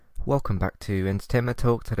Welcome back to Entertainment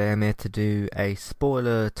Talk. Today I'm here to do a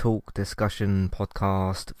spoiler talk discussion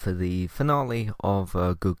podcast for the finale of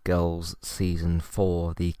Good Girls Season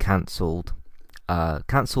 4, the cancelled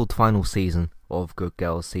final season of Good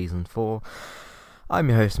Girls Season 4. I'm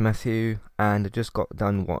your host Matthew, and I just got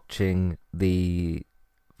done watching the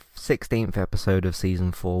 16th episode of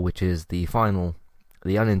Season 4, which is the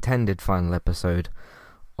unintended final episode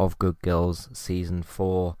of Good Girls Season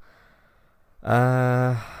 4.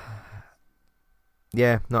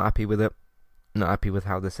 Yeah, not happy with it. Not happy with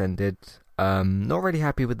how this ended. Not really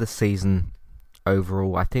happy with the season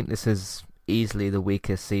overall. I think this is easily the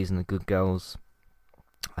weakest season of Good Girls.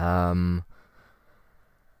 And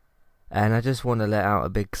I just want to let out a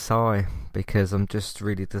big sigh because I'm just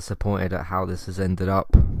really disappointed at how this has ended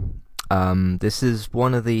up. This is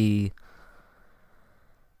one of the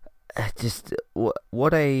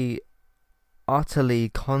what a utterly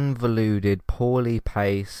convoluted, poorly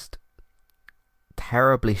paced,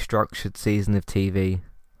 terribly structured season of TV.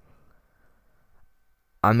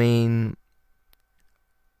 I mean,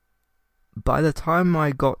 by the time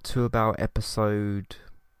I got to about episode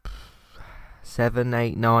 7,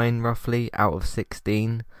 8, 9 roughly out of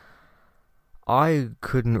 16, I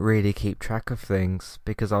couldn't really keep track of things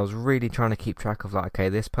because I was really trying to keep track of okay,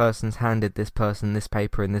 this person's handed this person this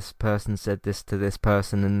paper and this person said this to this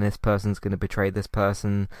person and this person's going to betray this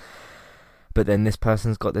person. But then this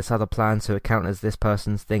person's got this other plan, so it counters this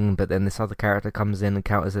person's thing, but then this other character comes in and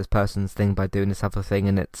counters this person's thing by doing this other thing,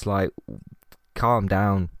 and it's like, calm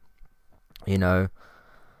down, you know.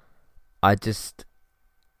 It's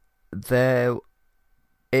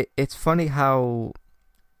funny how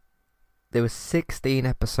there were 16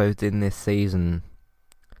 episodes in this season,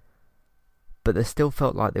 but there still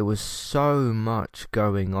felt like there was so much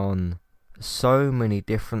going on. So many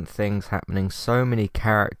different things happening, so many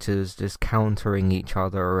characters just countering each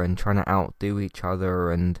other and trying to outdo each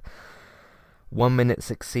other, and 1 minute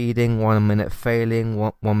succeeding, 1 minute failing,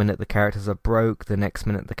 one minute the characters are broke, the next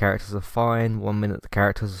minute the characters are fine, 1 minute the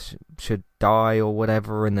characters should die or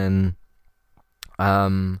whatever, and then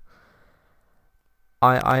I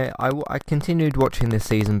continued watching this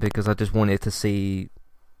season because I just wanted to see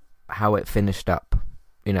how it finished up.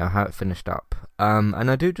 And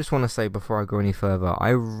I do just want to say before I go any further, I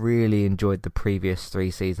really enjoyed the previous 3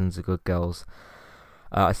 seasons of Good Girls.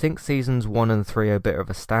 I think seasons 1 and 3 are a bit of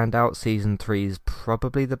a standout. Season 3 is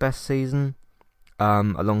probably the best season,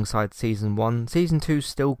 alongside season 1. Season 2 is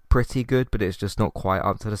still pretty good, but it's just not quite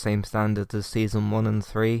up to the same standard as season 1 and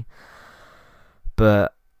 3.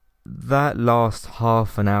 But that last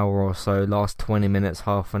half an hour or so, last 20 minutes,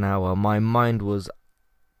 half an hour, my mind was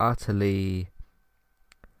utterly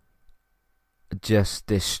just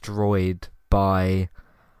destroyed by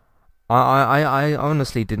I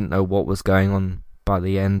honestly didn't know what was going on by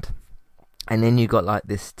the end. And then you got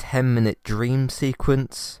this 10-minute dream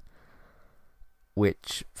sequence,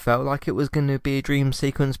 which felt like it was going to be a dream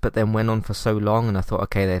sequence, but then went on for so long, and I thought,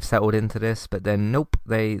 okay, they've settled into this, but then nope,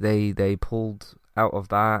 they pulled out of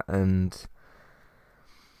that. And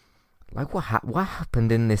what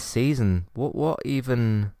happened in this season? What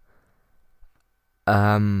even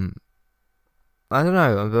I don't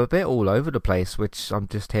know, I'm a bit all over the place, which I'm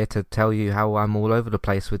just here to tell you how I'm all over the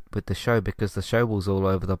place with the show, because the show was all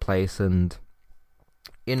over the place. And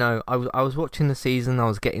I was watching the season, I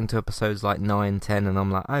was getting to episodes 9, 10, and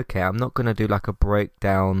I'm like, okay, I'm not going to do a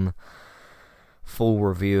breakdown full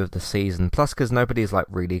review of the season, plus because nobody's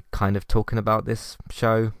really kind of talking about this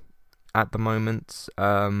show at the moment.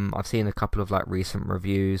 I've seen a couple of recent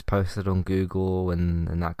reviews posted on Google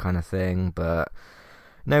and that kind of thing, but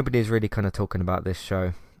nobody's really kind of talking about this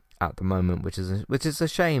show at the moment, which is a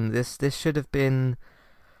shame. This should have been,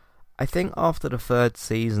 I think, after the 3rd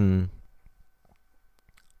season,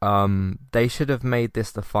 they should have made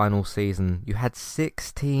this the final season. You had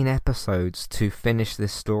 16 episodes to finish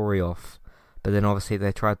this story off, but then obviously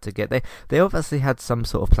they tried to they obviously had some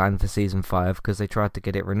sort of plan for season 5 because they tried to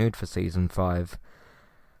get it renewed for season 5.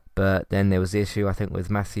 But then there was the issue, I think,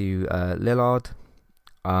 with Matthew Lillard,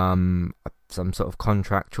 some sort of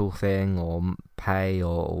contractual thing or pay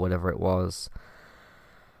or whatever it was.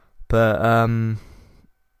 But I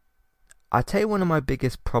tell you, one of my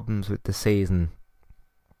biggest problems with the season,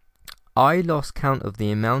 I lost count of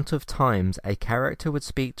the amount of times a character would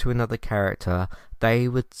speak to another character.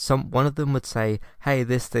 One of them would say, hey,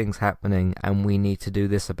 this thing's happening and we need to do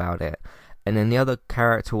this about it, and then the other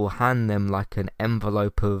character will hand them an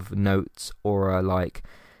envelope of notes or a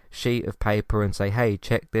sheet of paper and say, hey,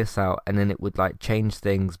 check this out, and then it would change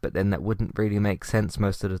things, but then that wouldn't really make sense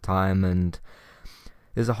most of the time. And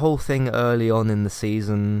there's a whole thing early on in the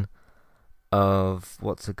season of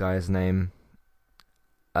what's the guy's name?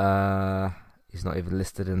 He's not even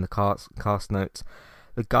listed in the cast notes.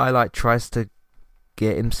 The guy like tries to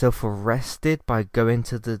get himself arrested by going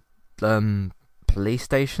to the police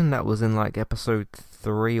station. That was in like episode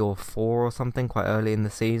 3 or 4 or something, quite early in the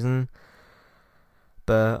season.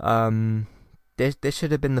 But this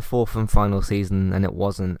should have been the 4th and final season, and it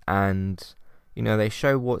wasn't. And you know, they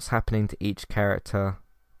show what's happening to each character,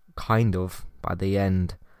 kind of, by the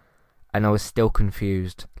end, and I was still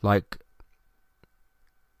confused. Like,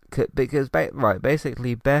 because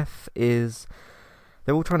basically Beth is,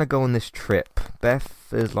 they're all trying to go on this trip.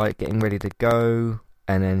 Beth is like getting ready to go,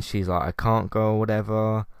 and then she's like, I can't go or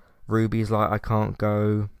whatever. Ruby's like, I can't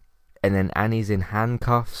go. And then Annie's in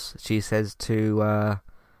handcuffs. She says to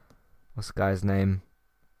what's the guy's name?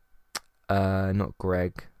 Not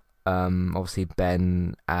Greg. Obviously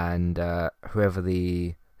Ben and whoever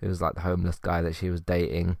who was like the homeless guy that she was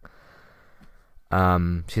dating.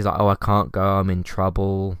 She's like, oh, I can't go, I'm in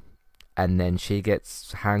trouble. And then she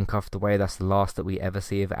gets handcuffed away. That's the last that we ever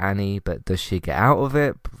see of Annie. But does she get out of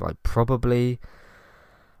it? Like, probably.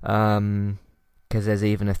 Because there's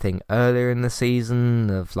even a thing earlier in the season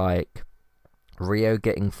of like Rio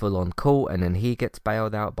getting full on caught, and then he gets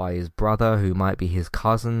bailed out by his brother, who might be his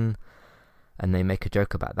cousin. And they make a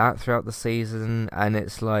joke about that throughout the season. And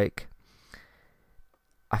it's like,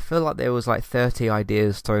 I feel like there was like 30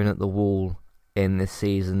 ideas thrown at the wall in this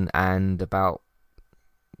season, and about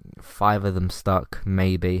 5 of them stuck,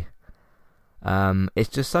 maybe. It's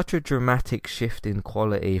just such a dramatic shift in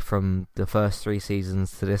quality from the first 3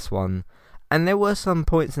 seasons to this one. And there were some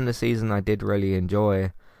points in the season I did really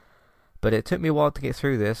enjoy, but it took me a while to get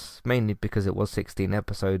through this, mainly because it was 16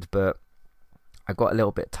 episodes, but I got a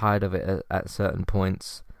little bit tired of it at certain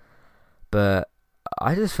points. But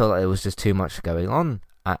I just felt like there was just too much going on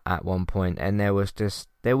at one point, and there was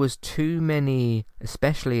too many,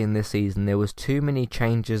 especially in this season, there was too many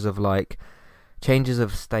changes of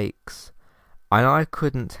stakes. And I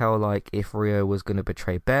couldn't tell like if Rio was going to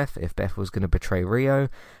betray Beth, if Beth was going to betray Rio,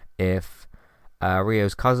 if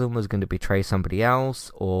Rio's cousin was going to betray somebody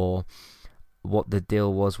else, or what the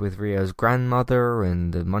deal was with Rio's grandmother,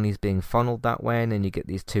 and the money's being funneled that way. And then you get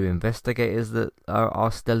these 2 investigators that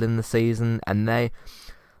are still in the season, and they,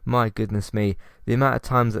 my goodness me, the amount of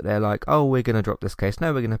times that they're like, oh, we're going to drop this case,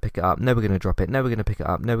 no, we're going to pick it up, no, we're going to drop it, no, we're going to pick it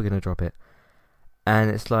up, no, we're going to drop it. And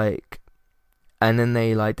it's like, and then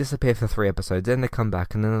they like disappear for 3 episodes, then they come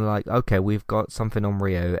back, and then they're like, okay, we've got something on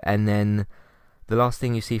Rio, and then the last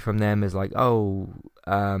thing you see from them is like, oh,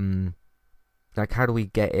 like, how do we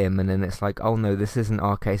get him? And then it's like, oh no, this isn't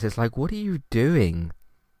our case. It's like, what are you doing?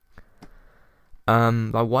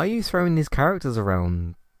 Like, why are you throwing these characters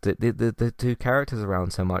around? The 2 characters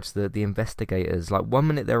around so much, the investigators. Like, 1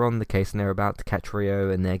 minute they're on the case and they're about to catch Rio,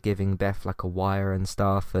 and they're giving Beth like a wire and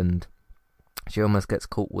stuff, and she almost gets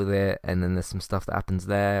caught with it, and then there's some stuff that happens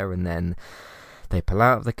there, and then they pull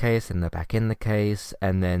out of the case and they're back in the case,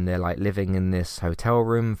 and then they're like living in this hotel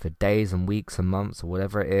room for days and weeks and months or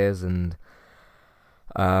whatever it is. And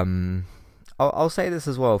I'll say this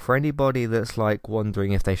as well, for anybody that's like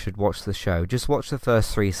wondering if they should watch the show, just watch the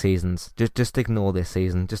first 3 seasons. Just ignore this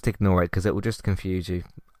season. Just ignore it, because it will just confuse you.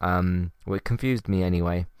 Well, it confused me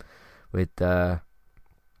anyway with the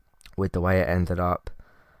way it ended up.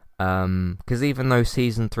 Because even though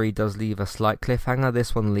season 3 does leave a slight cliffhanger,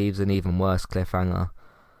 this one leaves an even worse cliffhanger.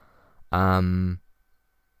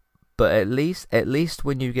 But at least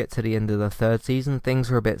when you get to the end of the 3rd season,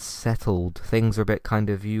 things are a bit settled. Things are a bit kind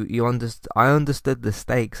of I understood the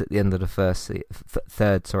stakes at the end of the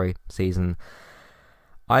 3rd season.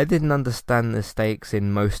 I didn't understand the stakes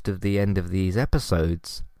in most of the end of these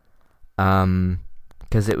episodes,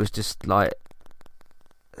 because it was just like,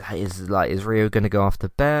 is Rio going to go after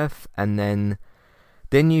Beth? And then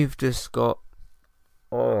you've just got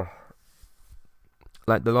like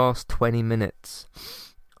the last 20 minutes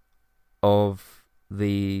of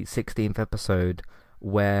the 16th episode,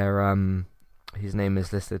 where his name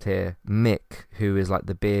is listed here, Mick, who is like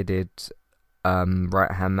the bearded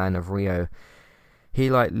right hand man of Rio. He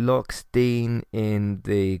like locks Dean in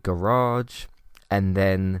the garage, and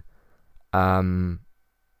then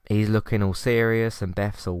he's looking all serious, and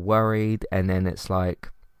Beth's all worried, and then it's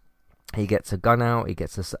like he gets a gun out,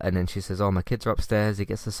 and then she says, oh, my kids are upstairs. He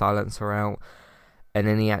gets the silencer out, and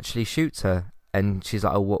then he actually shoots her. And she's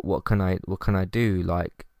like, oh, what can I do?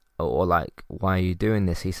 Like, or like, why are you doing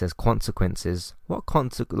this? He says, consequences. What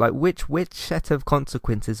like, which set of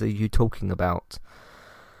consequences are you talking about?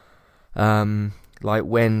 Like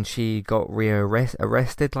when she got Rio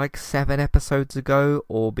arrested like 7 episodes ago,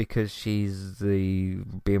 or because she's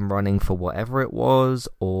been running for whatever it was,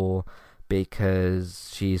 or because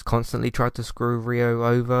she's constantly tried to screw Rio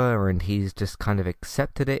over, and he's just kind of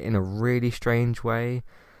accepted it in a really strange way.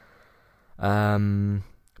 But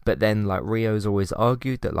then, like, Rio's always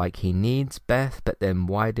argued that, like, he needs Beth, but then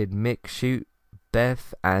why did Mick shoot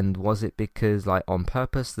Beth? And was it because, like, on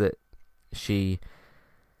purpose that she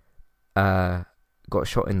got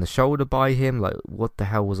shot in the shoulder by him? Like, what the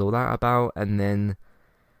hell was all that about? And then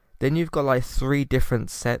you've got, like, 3 different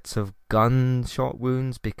sets of gunshot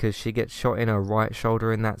wounds, because she gets shot in her right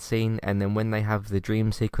shoulder in that scene, and then when they have the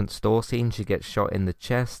dream sequence store scene, she gets shot in the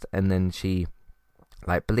chest, and then she,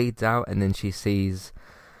 like, bleeds out, and then she sees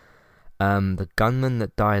the gunman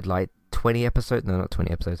that died like 20 episodes, no, not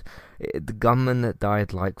 20 episodes, the gunman that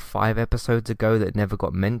died like 5 episodes ago that never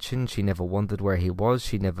got mentioned. She never wondered where he was,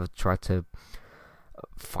 she never tried to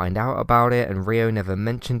find out about it, and Rio never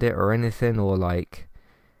mentioned it or anything, or like,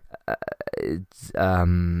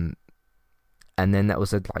 and then that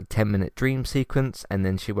was a like 10-minute dream sequence, and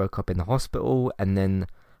then she woke up in the hospital, and then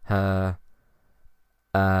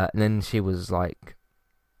she was like,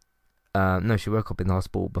 no, she woke up in the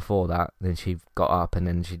hospital before that. Then she got up, and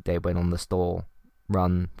then they went on the store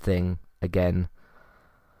run thing again.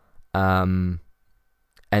 And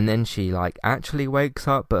then she like actually wakes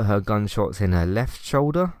up, but her gunshot's in her left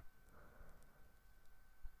shoulder.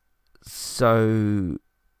 So,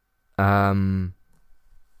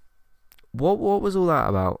 what was all that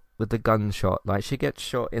about with the gunshot? Like, she gets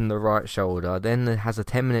shot in the right shoulder, then it has a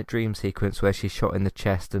 10-minute dream sequence where she's shot in the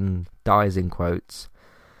chest and dies, in quotes,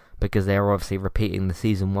 because they're obviously repeating the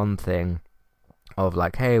season 1 thing of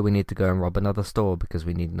like, hey, we need to go and rob another store because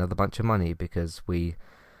we need another bunch of money, because we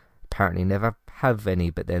apparently never have any,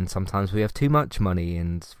 but then sometimes we have too much money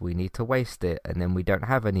and we need to waste it, and then we don't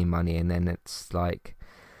have any money, and then it's like,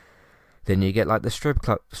 then you get like the strip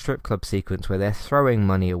club sequence where they're throwing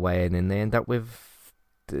money away, and then they end up with,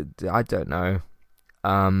 I don't know.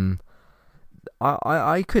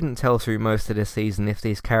 I couldn't tell through most of this season if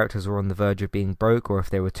these characters were on the verge of being broke, or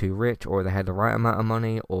if they were too rich, or they had the right amount of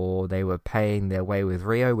money, or they were paying their way with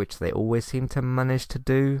Rio, which they always seem to manage to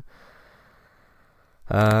do.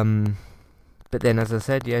 But then, as I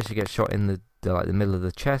said, yeah, she gets shot in the middle of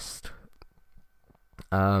the chest.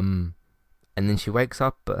 And then she wakes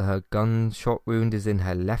up, but her gunshot wound is in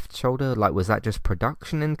her left shoulder. Like, was that just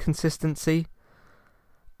production inconsistency?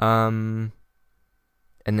 And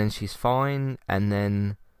then she's fine, and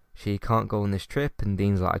then she can't go on this trip, and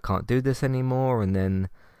Dean's like, I can't do this anymore. And then,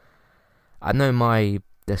 I know my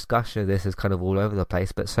discussion of this is kind of all over the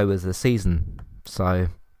place, but so is the season. So,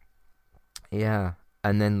 yeah.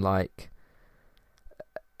 And then, like,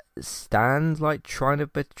 Stan's like trying to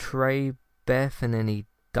betray Beth, and then he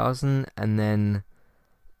doesn't, and then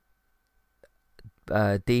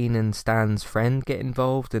Dean and Stan's friend get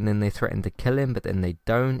involved, and then they threaten to kill him, but then they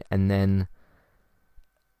don't, and then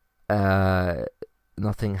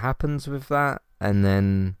nothing happens with that, and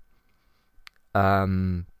then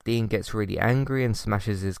Dean gets really angry and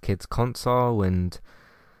smashes his kid's console, and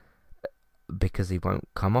because he won't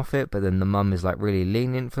come off it, but then the mum is like really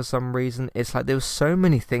lenient for some reason. It's like there was so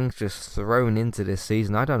many things just thrown into this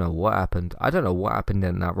season. I don't know what happened. I don't know what happened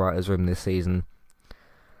in that writer's room this season.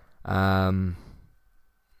 Yeah,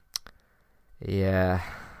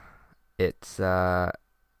 it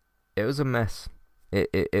was a mess.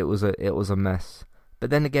 It was a mess. But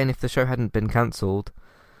then again, if the show hadn't been cancelled,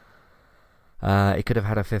 it could have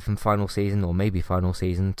had a 5th and final season, or maybe final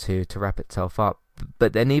season, to wrap itself up.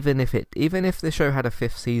 But then even if the show had a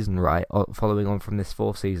 5th season, right, following on from this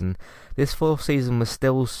 4th season, this 4th season was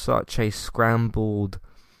still such a scrambled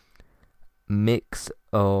mix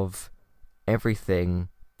of everything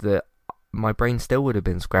that my brain still would have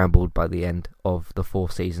been scrambled by the end of the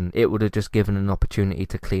 4th season. It would have just given an opportunity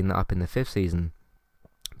to clean that up in the 5th season.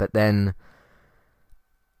 But then,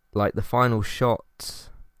 like, the final shot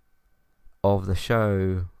of the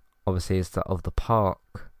show, obviously, is that of the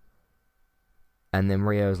park. And then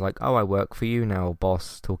Rio's like, oh, I work for you now,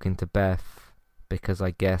 boss, talking to Beth. Because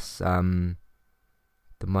I guess they found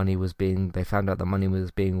out the money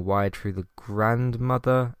was being wired through the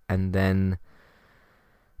grandmother. And then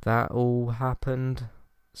that all happened.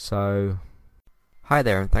 So, hi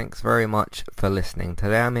there, and thanks very much for listening.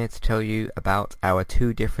 Today I'm here to tell you about our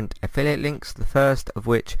 2 different affiliate links. The first of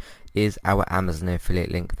which is our Amazon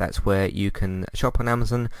affiliate link. That's where you can shop on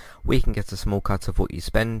Amazon. We can get a small cut of what you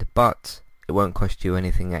spend, but it won't cost you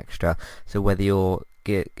anything extra. So whether you're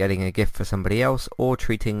getting a gift for somebody else or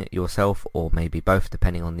treating yourself, or maybe both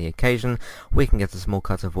depending on the occasion, we can get a small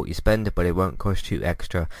cut of what you spend, but it won't cost you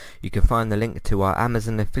extra. You can find the link to our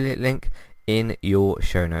Amazon affiliate link in your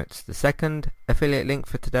show notes. The second affiliate link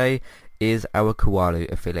for today is our Kualu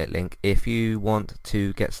affiliate link. If you want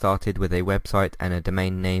to get started with a website and a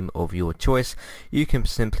domain name of your choice, you can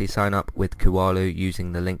simply sign up with Kualu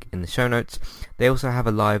using the link in the show notes. They also have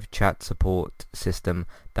a live chat support system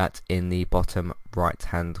that's in the bottom right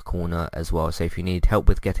hand corner as well. So if you need help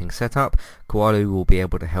with getting set up, Kualu will be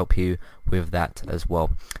able to help you with that as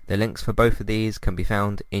well. The links for both of these can be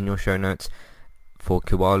found in your show notes for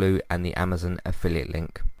Kualu and the Amazon affiliate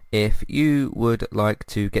link. If you would like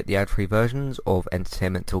to get the ad-free versions of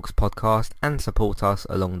Entertainment Talks podcast and support us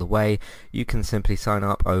along the way, you can simply sign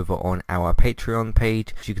up over on our Patreon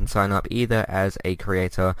page. You can sign up either as a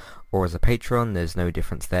creator or as a patron. There's no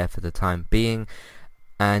difference there for the time being.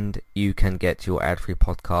 And you can get your ad-free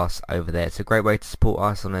podcasts over there. It's a great way to support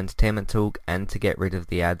us on Entertainment Talk and to get rid of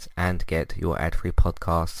the ads and get your ad-free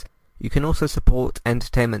podcasts. You can also support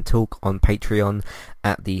Entertainment Talk on Patreon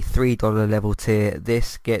at the $3 level tier.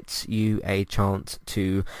 This gets you a chance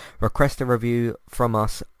to request a review from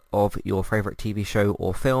us of your favourite TV show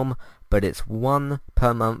or film, but it's one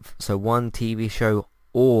per month, so one TV show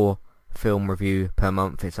or film review per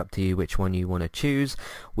month. It's up to you which one you want to choose.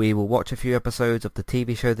 We will watch a few episodes of the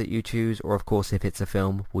TV show that you choose, or of course if it's a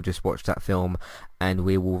film, we'll just watch that film and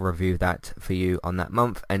we will review that for you on that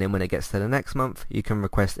month. And then when it gets to the next month, you can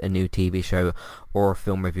request a new TV show or a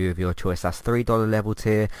film review of your choice. That's $3 level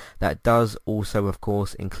tier. That does also of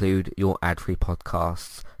course include your ad-free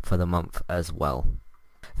podcasts for the month as well.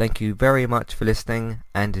 Thank you very much for listening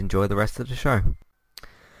and enjoy the rest of the show.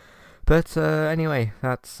 But anyway,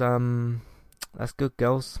 that's good,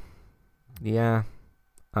 girls. Yeah.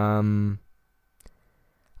 I mean,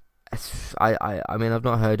 I've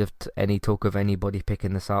not heard of any talk of anybody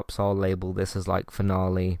picking this up, so I'll label this as like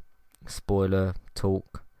finale spoiler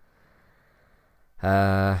talk.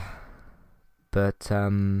 But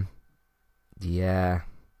yeah,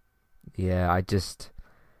 I just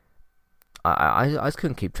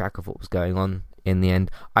couldn't keep track of what was going on in the end.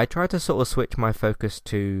 I tried to sort of switch my focus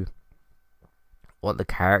to what the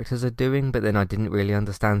characters are doing, but then I didn't really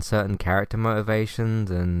understand certain character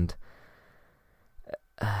motivations, and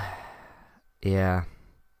yeah,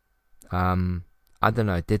 I don't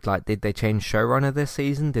know. Did they change showrunner this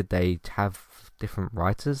season? Did they have different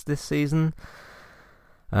writers this season?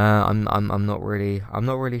 I'm not really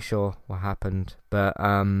sure what happened, but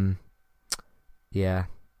yeah.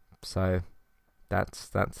 So that's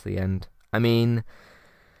the end. I mean,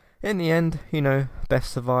 in the end, you know, Beth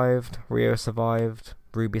survived, Rio survived,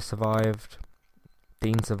 Ruby survived,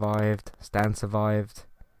 Dean survived, Stan survived,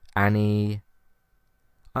 Annie.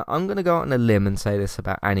 I'm going to go out on a limb and say this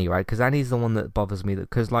about Annie, right? Because Annie's the one that bothers me.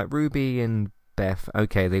 Because, like, Ruby and Beth,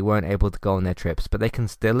 okay, they weren't able to go on their trips, but they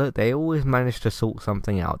always manage to sort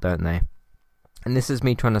something out, don't they? And this is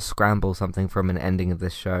me trying to scramble something from an ending of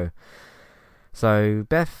this show. So,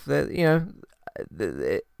 Beth, you know,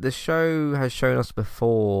 the show has shown us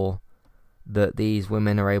before that these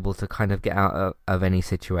women are able to kind of get out of any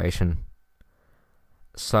situation.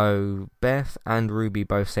 So Beth and Ruby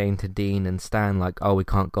both saying to Dean and Stan, like, oh, we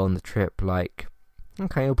can't go on the trip, like,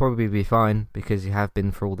 okay, you'll probably be fine because you have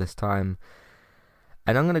been for all this time.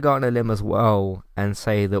 And I'm going to go on a limb as well and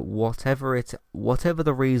say that whatever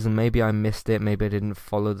the reason, maybe I missed it, maybe I didn't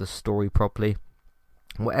follow the story properly,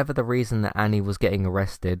 whatever the reason that Annie was getting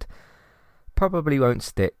arrested, probably won't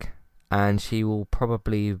stick, and she will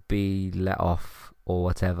probably be let off or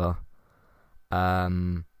whatever,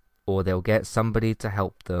 or they'll get somebody to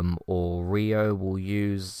help them, or Rio will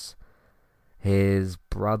use his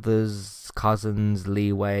brother's cousin's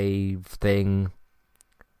leeway thing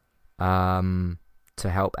to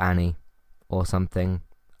help Annie or something.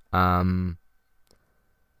 Yeah,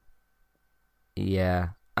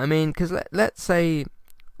 I mean, because let's say,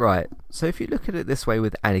 right, so if you look at it this way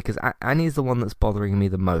with Annie, because Annie's the one that's bothering me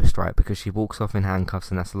the most, right, because she walks off in handcuffs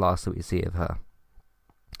and that's the last that we see of her.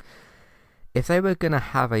 If they were going to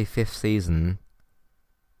have a 5th season,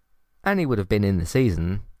 Annie would have been in the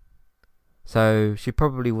season, so she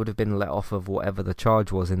probably would have been let off of whatever the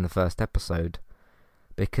charge was in the first episode,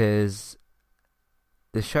 because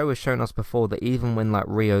the show has shown us before that even when, like,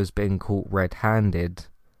 Rio's been caught red-handed,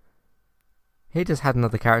 he just had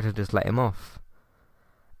another character just let him off.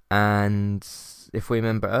 And if we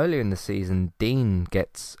remember earlier in the season, Dean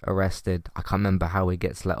gets arrested. I can't remember how he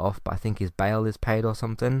gets let off, but I think his bail is paid or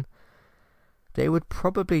something. They would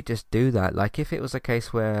probably just do that. Like, if it was a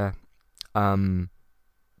case where they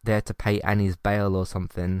had to pay Annie's bail or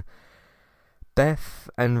something, Beth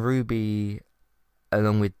and Ruby,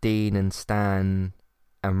 along with Dean and Stan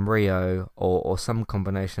and Rio, or some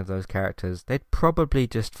combination of those characters, they'd probably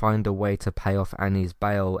just find a way to pay off Annie's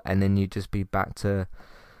bail, and then you'd just be back to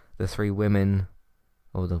the 3 women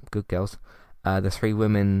or the good girls, the three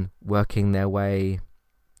women working their way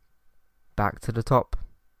back to the top,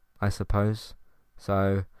 I suppose.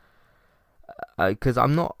 So, because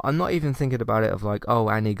I'm not even thinking about it of like, oh,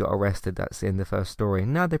 Annie got arrested, that's in the first story.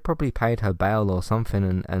 No, they probably paid her bail or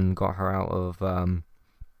something and got her out of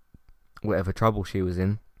whatever trouble she was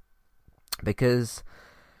in. Because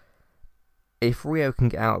if Rio can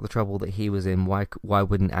get out of the trouble that he was in, why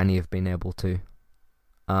wouldn't Annie have been able to?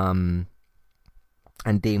 And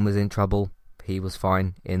Dean was in trouble. He was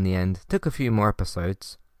fine in the end. Took a few more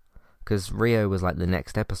episodes, because Rio was like the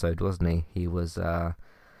next episode, wasn't he? He was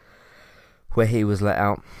where he was let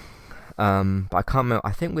out. But I can't remember.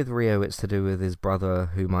 I think with Rio it's to do with his brother,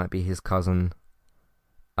 who might be his cousin.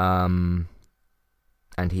 And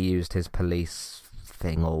he used his police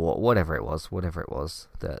thing or whatever it was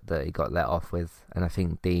that he got let off with. And I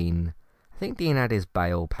think Dean had his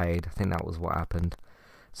bail paid. I think that was what happened.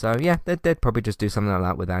 So yeah, they'd probably just do something like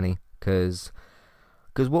that with Annie, because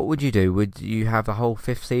what would you do? Would you have the whole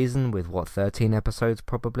 5th season with 13 episodes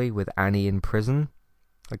probably with Annie in prison?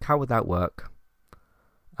 Like, how would that work?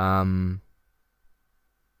 But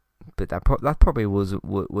that probably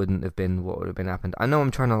wouldn't have been what would have been happened. I know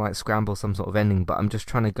I'm trying to like scramble some sort of ending, but I'm just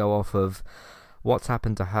trying to go off of what's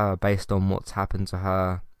happened to her based on what's happened to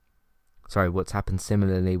her. Sorry, what's happened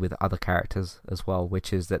similarly with other characters as well,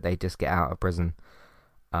 which is that they just get out of prison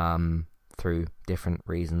through different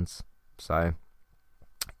reasons. So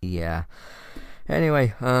yeah.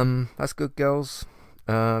 Anyway, that's Good Girls.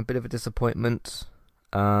 Bit of a disappointment.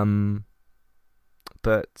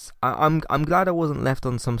 But I'm glad I wasn't left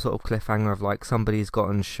on some sort of cliffhanger of like somebody's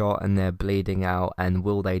gotten shot and they're bleeding out and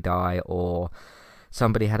will they die, or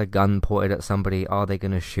somebody had a gun pointed at somebody, are they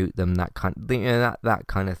going to shoot them? That kind, that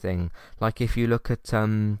kind of thing. Like if you look at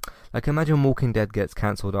like imagine Walking Dead gets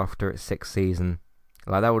cancelled after its 6th season,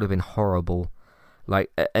 like that would have been horrible. Like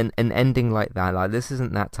an ending like that, like this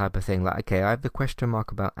isn't that type of thing. Like okay, I have the question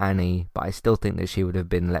mark about Annie, but I still think that she would have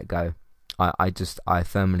been let go. I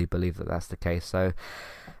firmly believe that that's the case. So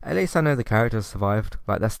at least I know the characters survived.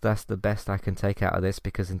 Like that's the best I can take out of this,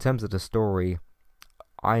 because in terms of the story,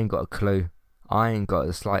 I ain't got a clue. I ain't got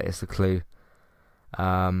the slightest clue.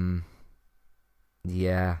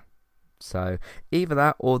 Yeah. So either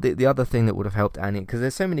that or the other thing that would have helped Annie, because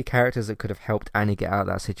there's so many characters that could have helped Annie get out of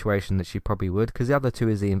that situation that she probably would, because the other two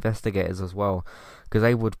is the investigators as well, because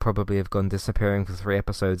they would probably have gone disappearing for 3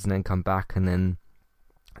 episodes and then come back and then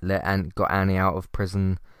got Annie out of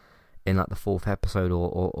prison in like the 4th episode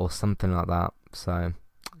or something like that. So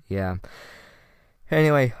yeah.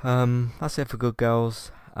 Anyway, that's it for Good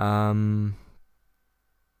Girls.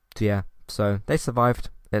 Yeah, so they survived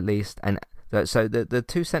at least, and so the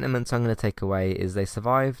 2 sentiments I'm going to take away is they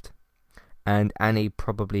survived, and Annie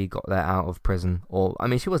probably got let out of prison, or I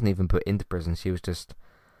mean she wasn't even put into prison, she was just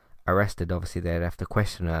arrested. Obviously they'd have to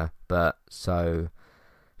question her, but so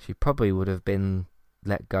she probably would have been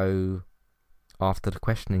let go after the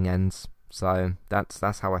questioning ends. So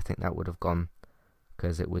that's how I think that would have gone,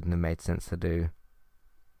 because it wouldn't have made sense to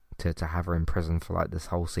have her in prison for like this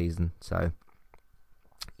whole season. So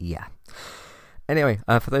yeah. Anyway,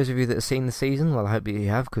 for those of you that have seen the season, well, I hope that you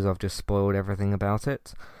have, because I've just spoiled everything about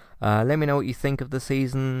it. Let me know what you think of the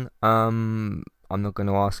season. I'm not going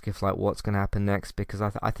to ask if like what's going to happen next, because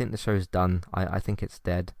I think the show's done. I think it's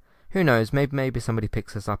dead. Who knows? Maybe somebody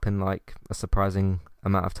picks us up in like a surprising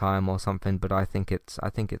amount of time or something. But I think it's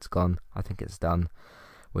gone. I think it's done,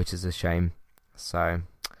 which is a shame. So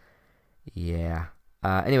yeah.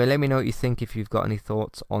 Anyway, let me know what you think if you've got any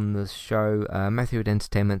thoughts on the show. Matthew at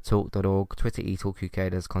entertainmenttalk.org, Twitter eTalkUK,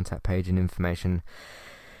 there's a contact page and information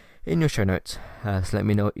in your show notes. So let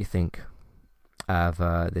me know what you think of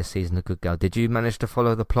this season of Good Girl. Did you manage to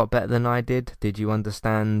follow the plot better than I did? Did you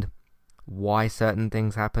understand why certain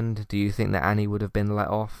things happened? Do you think that Annie would have been let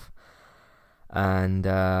off? And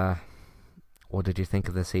what did you think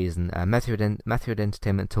of the season? Matthew at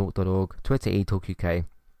entertainmenttalk.org, Twitter eTalkUK,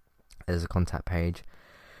 there's a contact page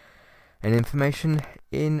and information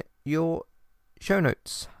in your show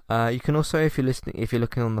notes. You can also, if you're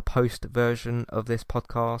looking on the post version of this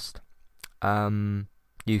podcast,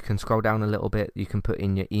 you can scroll down a little bit. You can put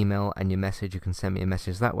in your email and your message. You can send me a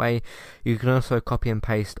message that way. You can also copy and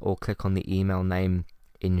paste or click on the email name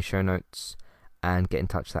in your show notes and get in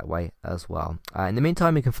touch that way as well. In the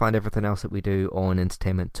meantime, you can find everything else that we do on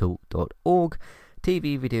entertainmenttalk.org.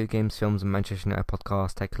 TV, video games, films, and Manchester United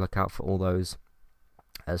podcast. Take a look out for all those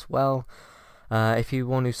as well. If you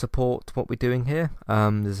want to support what we're doing here,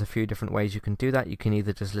 there's a few different ways you can do that. You can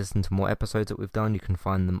either just listen to more episodes that we've done. You can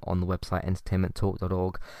find them on the website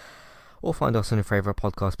entertainmenttalk.org, or find us on your favourite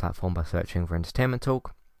podcast platform by searching for Entertainment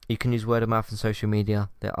Talk. You can use word of mouth and social media,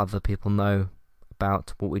 let other people know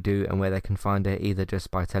about what we do and where they can find it, either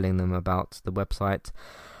just by telling them about the website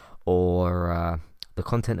or the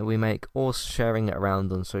content that we make, or sharing it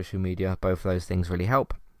around on social media. Both of those things really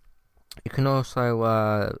help. You can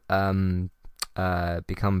also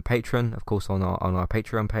become a patron, of course, on our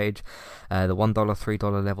Patreon page. The $1,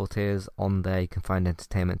 $3 level tiers on there. You can find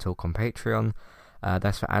Entertainment Talk on Patreon.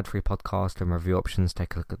 That's for ad-free podcast and review options.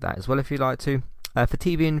 Take a look at that as well if you'd like to. For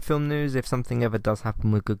TV and film news, if something ever does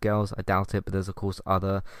happen with Good Girls, I doubt it, but there's of course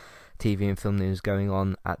other TV and film news going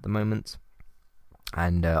on at the moment,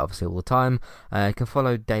 and obviously all the time. You can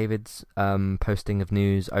follow David's posting of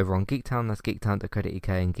news over on Geektown. That's geektown.co.uk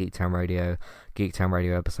and Geektown Radio. Geektown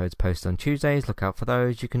Radio episodes post on Tuesdays. Look out for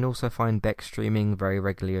those. You can also find Beck streaming very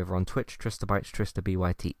regularly over on Twitch. Trista Bytes, Trista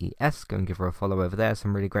Bytes. Go and give her a follow over there.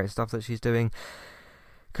 Some really great stuff that she's doing.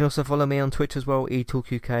 You can also follow me on Twitch as well,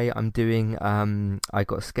 eTalkUK. I'm doing, I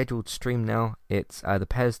got a scheduled stream now. It's the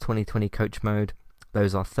PES 2020 Coach Mode.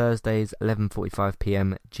 Those are Thursdays,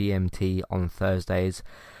 11:45pm GMT on Thursdays.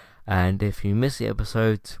 And if you miss the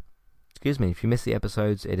episodes, it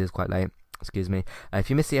is quite late. If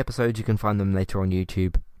you miss the episodes, you can find them later on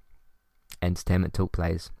YouTube. Entertainment Talk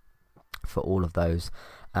plays for all of those.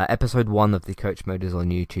 Episode 1 of the Coach Mode is on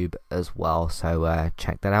YouTube as well, so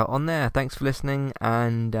check that out on there. Thanks for listening,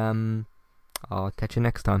 and I'll catch you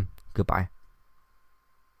next time. Goodbye.